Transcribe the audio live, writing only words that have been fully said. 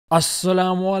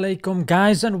Assalamu alaikum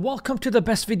guys, and welcome to the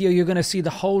best video you're going to see the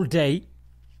whole day.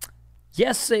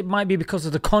 Yes, it might be because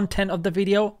of the content of the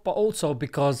video, but also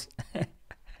because,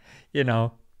 you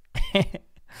know.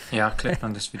 Yeah, I clicked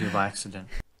on this video by accident.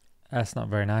 That's not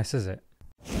very nice, is it?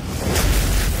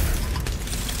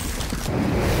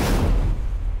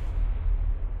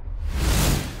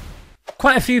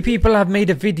 Quite a few people have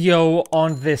made a video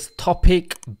on this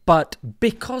topic, but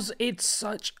because it's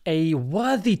such a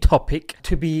worthy topic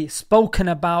to be spoken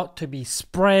about, to be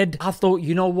spread, I thought,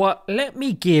 you know what, let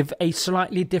me give a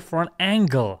slightly different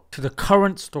angle to the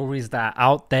current stories that are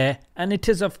out there. And it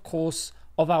is, of course,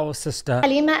 of our sister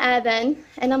Halima Aden,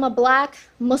 and I'm a black,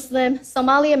 Muslim,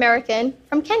 Somali American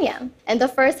from Kenya, and the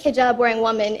first hijab wearing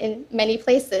woman in many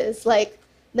places, like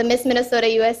the Miss Minnesota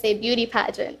USA beauty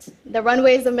pageant, the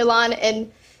runways of Milan and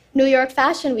New York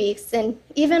fashion weeks, and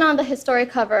even on the historic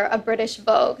cover of British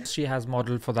Vogue. She has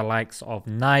modeled for the likes of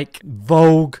Nike,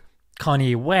 Vogue,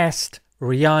 Kanye West,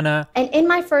 Rihanna. And in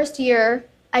my first year,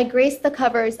 I graced the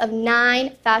covers of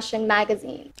 9 fashion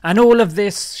magazines. And all of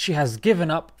this she has given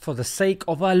up for the sake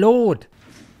of our Lord.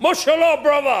 MashaAllah,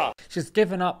 brother! She's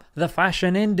given up the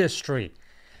fashion industry.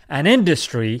 An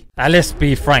industry, let's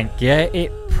be frank, yeah, it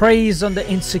preys on the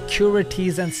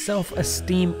insecurities and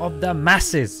self-esteem of the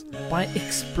masses by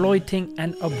exploiting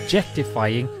and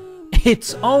objectifying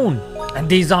its own. And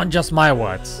these aren't just my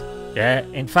words. Yeah,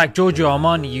 in fact, Giorgio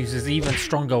Armani uses even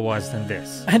stronger words than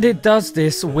this. And it does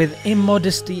this with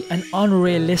immodesty and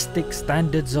unrealistic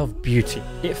standards of beauty.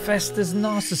 It festers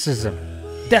narcissism,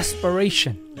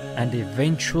 desperation, and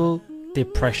eventual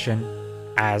depression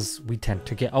as we tend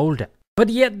to get older. But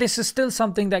yet this is still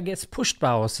something that gets pushed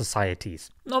by our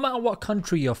societies, no matter what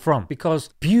country you're from, because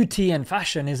beauty and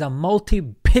fashion is a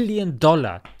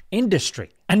multi-billion-dollar industry.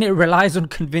 And it relies on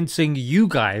convincing you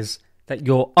guys that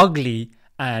you're ugly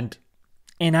and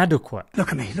inadequate.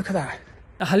 Look at me, look at that.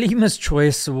 Halima's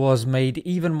choice was made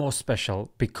even more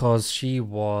special because she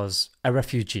was a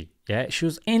refugee. Yeah, she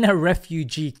was in a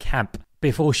refugee camp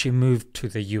before she moved to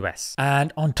the US.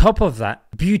 And on top of that,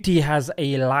 beauty has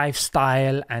a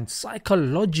lifestyle and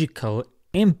psychological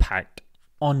impact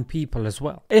on people as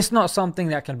well. It's not something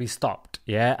that can be stopped,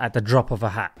 yeah, at the drop of a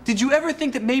hat. Did you ever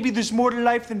think that maybe there's more to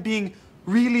life than being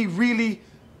really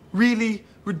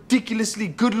ridiculously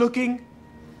good looking?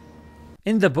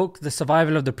 In the book, The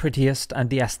Survival of the Prettiest and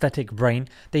the Aesthetic Brain,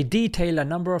 they detail a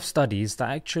number of studies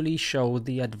that actually show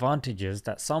the advantages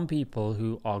that some people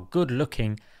who are good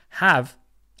looking have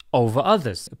over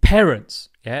others. Parents,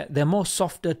 yeah, they're more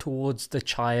softer towards the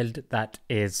child that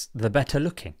is the better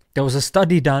looking. There was a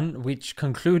study done which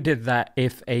concluded that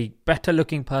if a better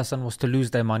looking person was to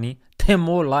lose their money, they're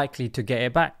more likely to get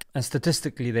it back. And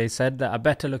statistically, they said that a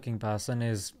better looking person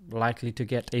is likely to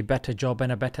get a better job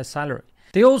and a better salary.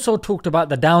 They also talked about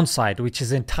the downside, which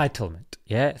is entitlement,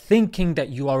 yeah, thinking that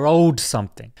you are owed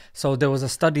something. So there was a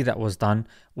study that was done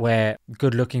where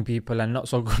good looking people and not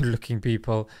so good looking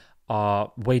people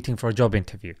are waiting for a job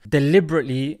interview.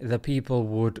 Deliberately, the people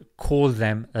would call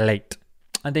them late.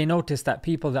 And they noticed that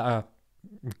people that are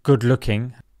good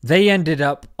looking, they ended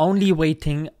up only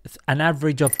waiting an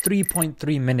average of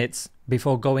 3.3 minutes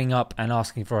before going up and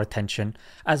asking for attention,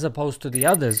 as opposed to the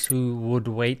others who would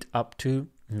wait up to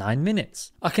 9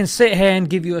 minutes. I can sit here and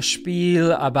give you a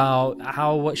spiel about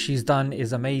how what she's done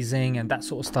is amazing and that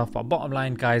sort of stuff, but bottom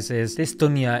line, guys, is this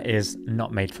dunya is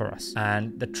not made for us.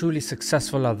 And the truly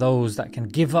successful are those that can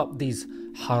give up these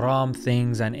haram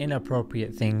things and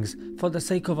inappropriate things for the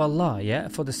sake of Allah, yeah,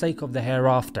 for the sake of the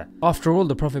hereafter. After all,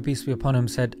 the Prophet, peace be upon him,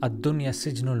 said, Ad-dunya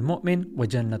sijnul mu'min wa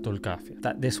jannatul kafir.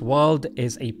 That this world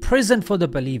is a prison for the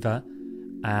believer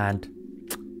and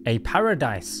a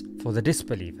paradise for the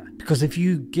disbeliever. Because if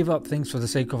you give up things for the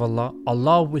sake of Allah,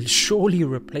 Allah will surely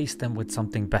replace them with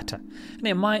something better. And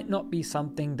it might not be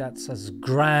something that's as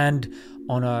grand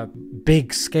on a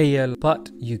big scale,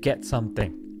 but you get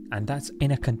something, and that's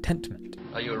inner contentment.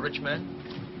 Are you a rich man?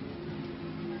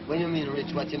 When you mean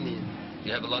rich, what you mean?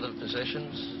 You have a lot of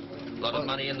possessions? A lot of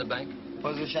money in the bank?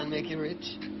 Position make you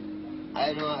rich?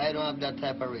 I don't have that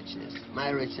type of richness. My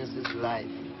richness is life.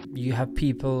 You have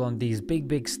people on these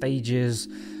big stages,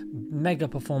 mega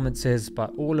performances,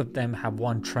 but all of them have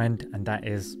one trend, and that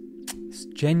is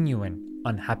genuine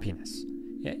unhappiness.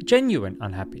 Yeah, genuine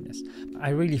unhappiness. I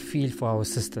really feel for our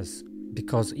sisters,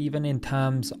 because even in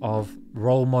terms of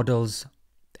role models,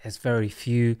 there's very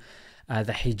few.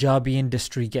 The hijabi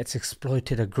industry gets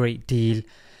exploited a great deal,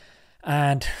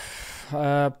 and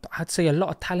I'd say a lot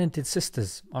of talented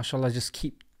sisters, mashallah, just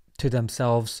keep to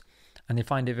themselves, and they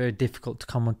find it very difficult to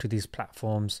come onto these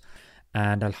platforms.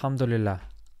 And alhamdulillah,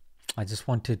 I just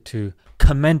wanted to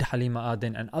commend Halima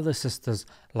Aden and other sisters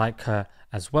like her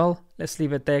as well. Let's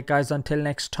leave it there, guys. Until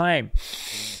next time.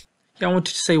 Yeah, I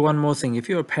wanted to say one more thing. If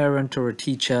you're a parent or a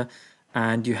teacher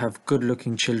and you have good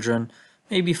looking children,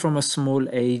 maybe from a small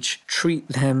age, treat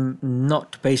them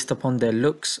not based upon their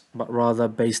looks, but rather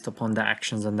based upon their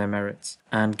actions and their merits.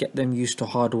 And get them used to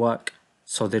hard work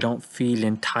so they don't feel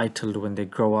entitled when they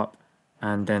grow up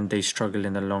and then they struggle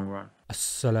in the long run.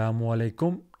 Assalamu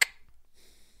alaikum.